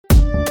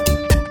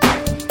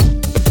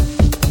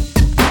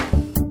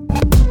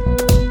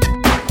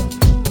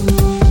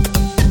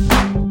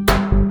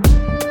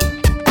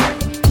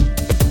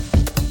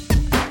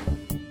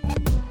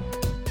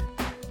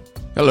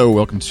Hello,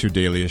 welcome to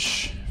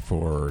Dailyish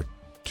for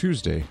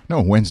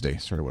Wednesday.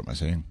 Sorry, what am I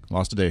saying?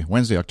 Lost a day.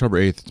 Wednesday, October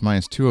 8th. It's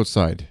 -2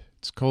 outside.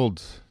 It's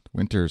cold.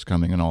 Winter's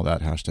coming and all that.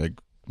 Hashtag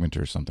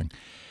winter or something.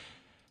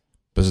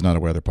 This is not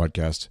a weather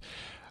podcast.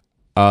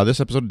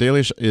 This episode of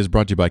Dailyish is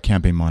brought to you by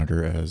Campaign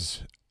Monitor,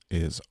 as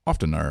is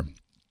often our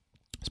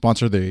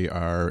sponsor. They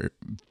are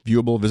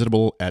viewable,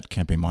 visitable at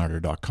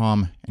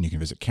campaignmonitor.com, and you can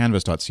visit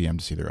canvas.cm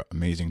to see their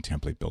amazing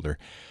template builder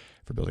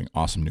for building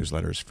awesome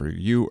newsletters for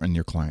you and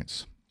your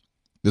clients.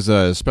 This is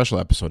a special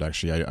episode,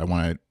 actually. I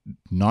want to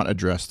not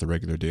address the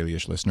regular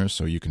Dailyish listeners,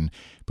 so you can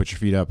put your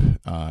feet up.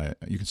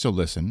 You can still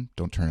listen.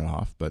 Don't turn it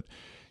off, but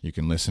you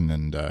can listen.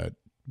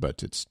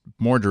 But it's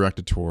more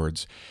directed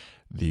towards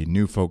the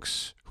new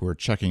folks who are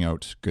checking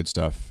out Good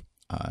Stuff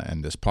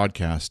and this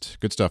podcast,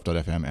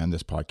 goodstuff.fm, and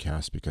this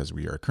podcast, because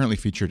we are currently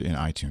featured in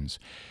iTunes.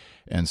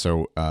 And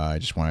so I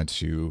just wanted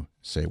to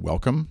say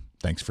welcome.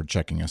 Thanks for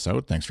checking us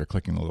out. Thanks for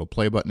clicking the little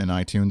play button in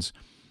iTunes.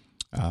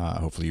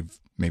 Hopefully you've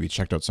maybe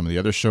checked out some of the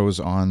other shows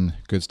on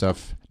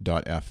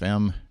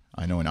goodstuff.fm.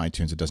 I know in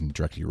iTunes it doesn't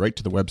direct you right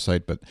to the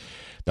website, but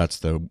that's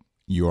the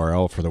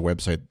URL for the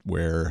website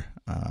where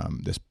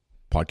this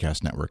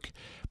broadcast network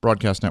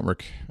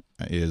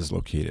is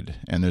located.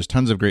 And there's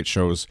tons of great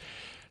shows,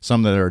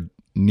 some that are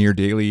near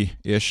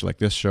daily-ish, like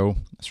this show,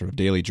 sort of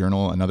daily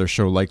journal. Another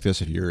show like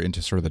this, if you're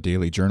into sort of the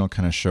daily journal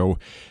kind of show,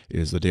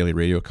 is the Daily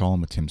Radio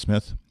Column with Tim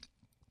Smith,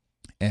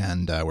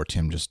 and where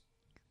Tim just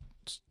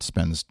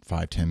spends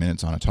 5-10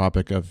 minutes on a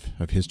topic of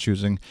his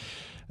choosing.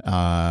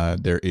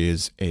 There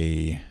is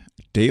a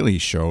daily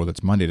show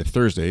that's Monday to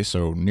Thursday,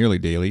 so nearly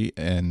daily,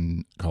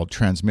 and called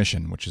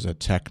Transmission, which is a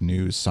tech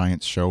news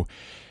science show.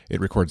 It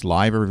records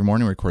live every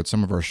morning. We record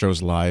some of our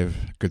shows live,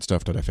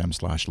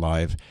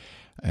 goodstuff.fm/live,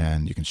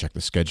 and you can check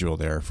the schedule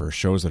there for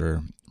shows that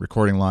are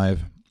recording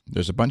live.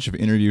 There's a bunch of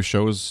interview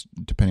shows,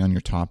 depending on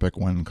your topic.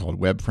 One called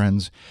Web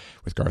Friends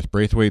with Garth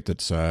Braithwaite,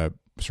 that's sort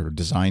of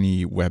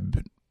designy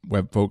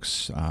web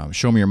folks.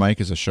 Show Me Your Mic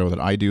is a show that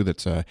I do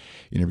that's a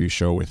interview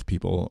show with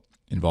people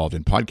involved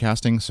in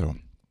podcasting, so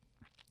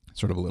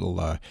sort of a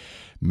little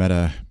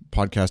meta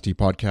podcasty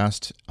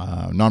podcast.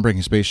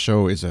 Non-Breaking Space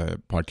Show is a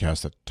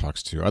podcast that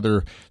talks to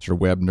other sort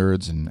of web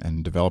nerds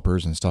and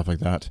developers and stuff like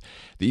that.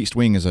 The East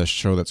Wing is a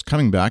show that's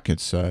coming back.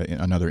 It's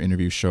another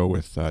interview show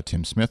with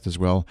Tim Smith as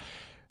well,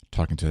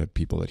 talking to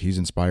people that he's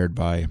inspired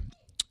by.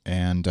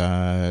 And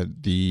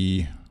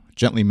the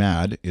Gently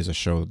Mad is a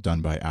show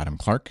done by Adam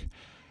Clark.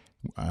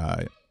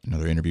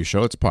 Another interview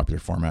show. It's a popular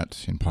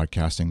format in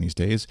podcasting these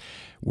days,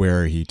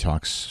 where he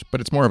talks,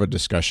 but it's more of a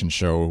discussion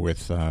show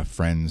with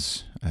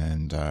friends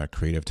and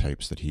creative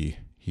types that he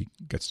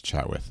gets to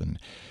chat with, and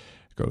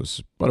it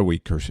goes about a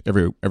week, or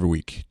every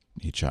week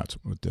he chats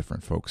with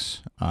different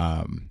folks.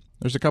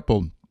 There's a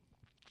couple.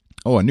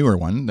 Oh, a newer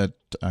one that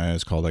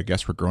is called I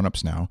Guess We're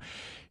Grown-Ups Now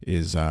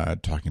is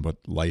talking about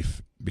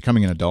life,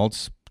 becoming an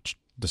adult,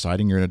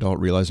 deciding you're an adult,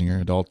 realizing you're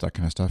an adult, that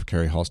kind of stuff.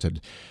 Carrie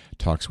Halstead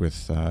talks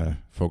with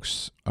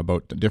folks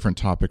about a different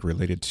topic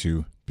related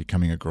to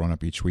becoming a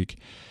grown-up each week.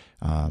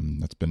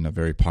 That's been a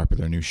very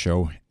popular new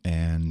show.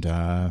 And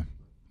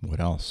what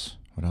else?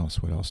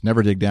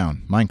 Never Dig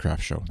Down, Minecraft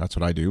show. That's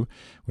what I do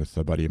with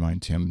a buddy of mine,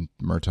 Tim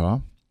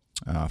Murtaugh.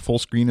 Full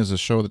Screen is a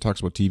show that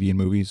talks about TV and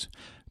movies.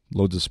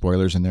 Loads of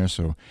spoilers in there,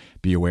 so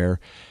be aware.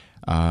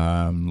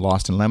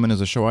 Lost in Lemon is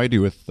a show I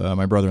do with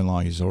my brother-in-law.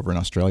 He's over in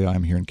Australia.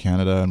 I'm here in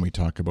Canada, and we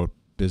talk about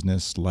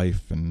business,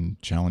 life,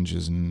 and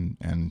challenges,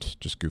 and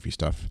just goofy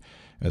stuff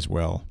as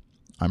well.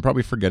 I'm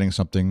probably forgetting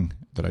something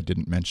that I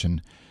didn't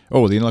mention.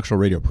 Oh, the Intellectual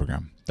Radio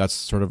program. That's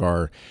sort of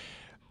our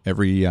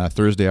every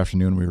Thursday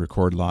afternoon we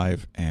record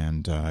live,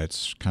 and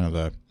it's kind of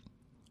the,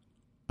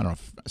 I don't know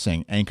if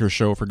saying anchor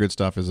show for Good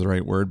Stuff is the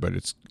right word, but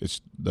it's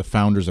the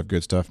founders of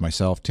Good Stuff,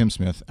 myself, Tim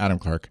Smith, Adam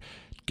Clark,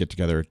 get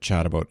together,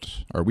 chat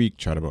about our week,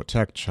 chat about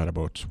tech, chat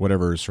about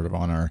whatever is sort of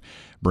on our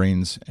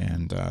brains,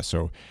 and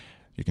so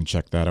you can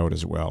check that out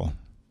as well.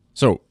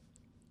 So,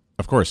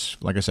 of course,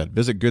 like I said,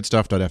 visit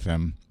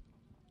goodstuff.fm.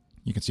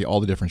 You can see all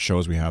the different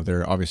shows we have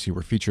there. Obviously,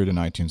 we're featured in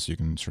iTunes, so you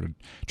can sort of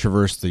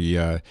traverse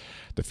the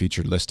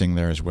featured listing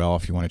there as well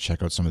if you want to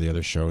check out some of the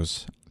other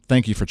shows.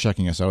 Thank you for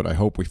checking us out. I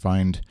hope you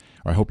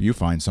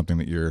find something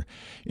that you're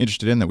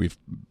interested in, that we've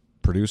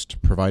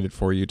provided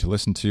for you to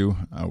listen to.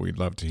 We'd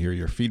love to hear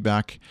your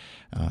feedback.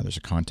 There's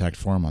a contact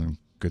form on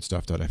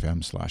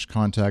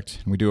goodstuff.fm/contact.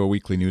 And we do a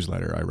weekly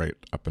newsletter. I write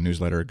up a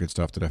newsletter at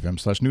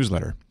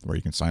goodstuff.fm/newsletter, where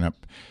you can sign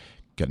up,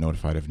 get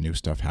notified of new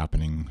stuff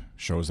happening,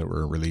 shows that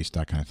were released,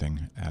 that kind of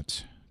thing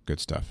at Good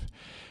Stuff.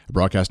 A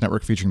broadcast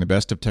network featuring the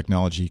best of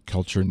technology,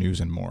 culture, news,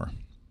 and more.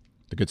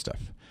 The Good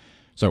Stuff.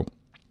 So,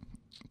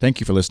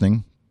 thank you for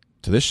listening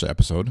to this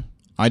episode.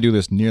 I do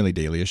this nearly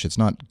daily-ish. It's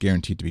not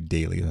guaranteed to be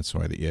daily. That's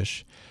why the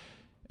ish.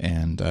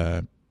 And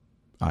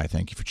I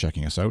thank you for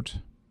checking us out.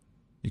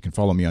 You can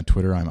follow me on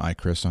Twitter. I'm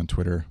iChris on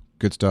Twitter.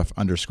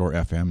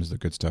 Goodstuff_FM is the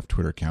Good Stuff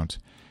Twitter account.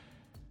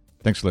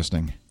 Thanks for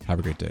listening. Have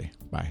a great day.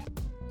 Bye.